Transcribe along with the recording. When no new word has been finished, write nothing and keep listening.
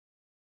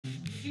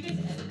You guys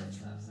edit and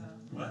stuff, so.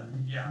 What?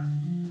 Yeah.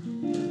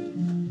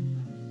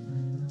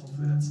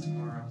 Hopefully that's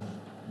tomorrow.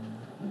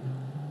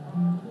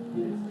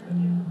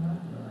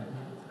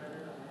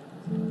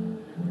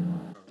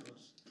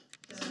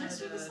 So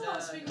next week is the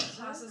last week of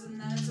classes, and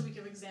then it's a week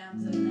of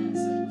exams, and then it's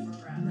a week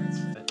before grad,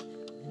 right?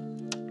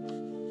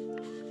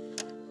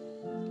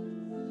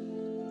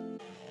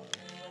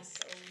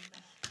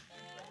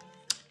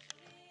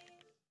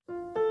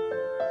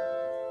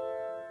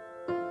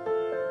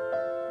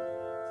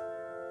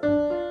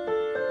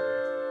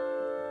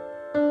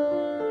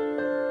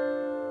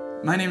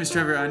 My name is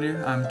Trevor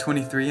Unruh. I'm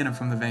 23 and I'm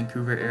from the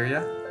Vancouver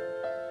area.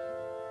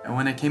 And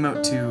when I came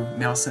out to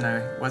Nelson,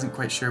 I wasn't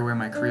quite sure where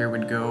my career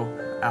would go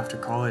after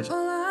college.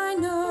 All I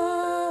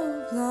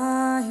know of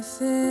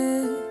life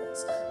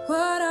is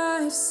what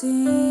I've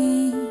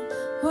seen,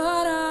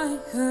 what I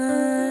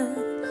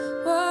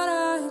heard, what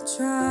I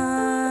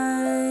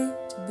tried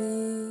to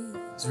be.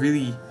 It's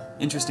really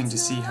interesting to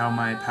see how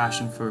my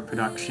passion for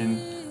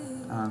production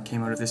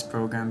came out of this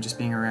program, just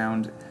being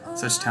around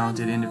such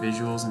talented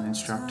individuals and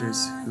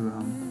instructors who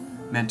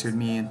mentored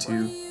me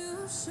into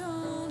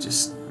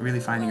just really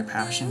finding a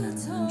passion and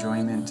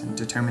enjoyment and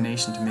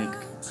determination to make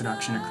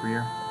production a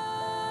career.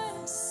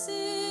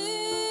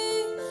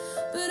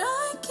 But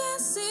I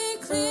can't see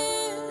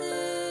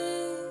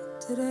clearly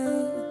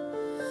today.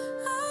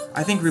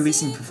 I think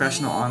releasing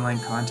professional online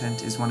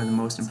content is one of the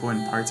most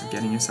important parts of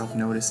getting yourself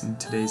noticed in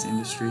today's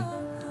industry.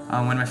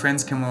 When my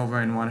friends come over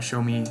and want to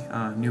show me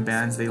new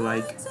bands they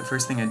like, the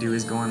first thing I do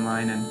is go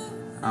online and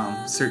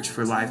search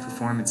for live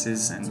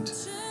performances and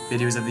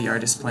videos of the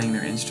artists playing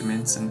their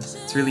instruments, and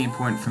it's really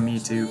important for me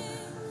to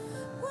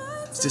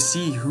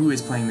see who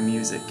is playing the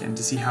music and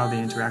to see how they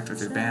interact with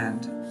their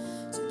band.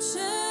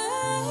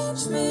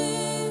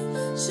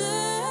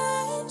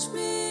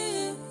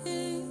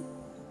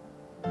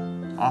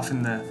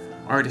 Often the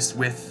artists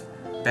with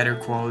better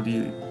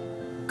quality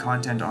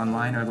content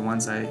online are the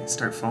ones I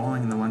start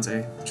following and the ones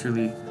I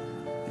truly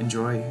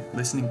enjoy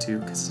listening to,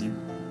 because you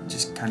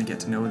just kind of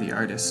get to know the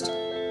artist.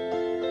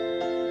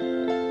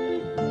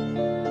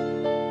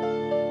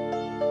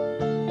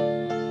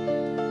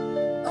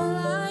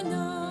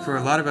 For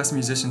a lot of us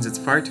musicians, it's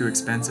far too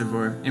expensive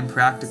or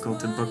impractical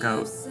to book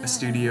out a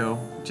studio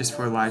just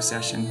for a live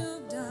session.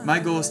 My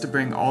goal is to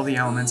bring all the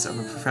elements of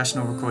a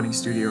professional recording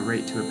studio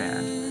right to a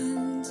band.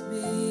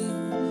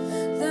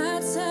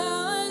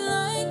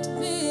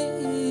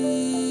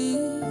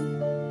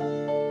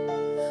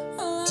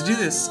 To do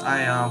this,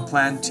 I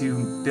plan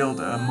to build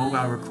a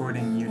mobile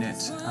recording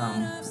unit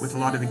with a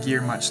lot of the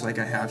gear much like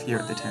I have here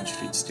at the 10th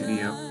Street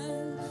studio.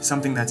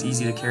 Something that's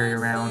easy to carry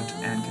around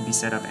and can be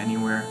set up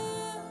anywhere.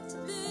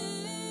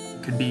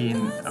 It could be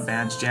in a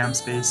band's jam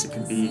space, it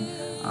could be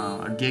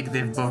a gig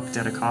they've booked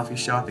at a coffee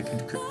shop, it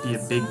could be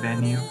a big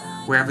venue,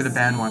 wherever the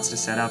band wants to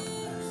set up.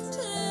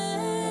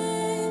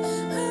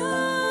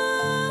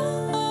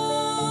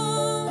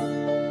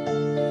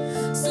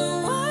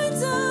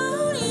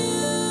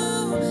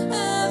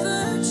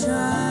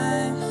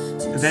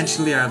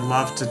 Eventually I'd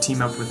love to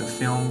team up with a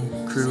film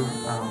crew,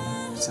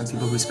 some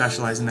people who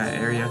specialize in that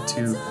area,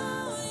 to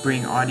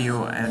bring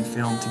audio and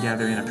film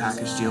together in a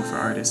package deal for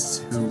artists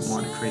who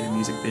want to create a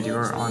music video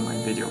or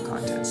online video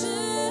content.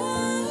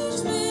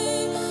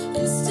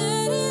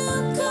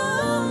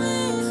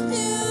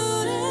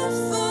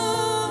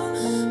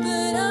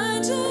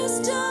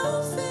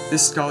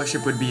 This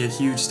scholarship would be a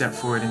huge step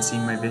forward in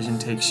seeing my vision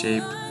take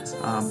shape.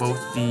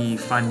 Both the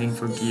funding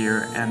for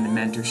gear and the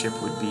mentorship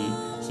would be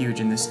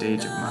huge in this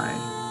stage of my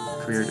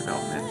career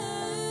development.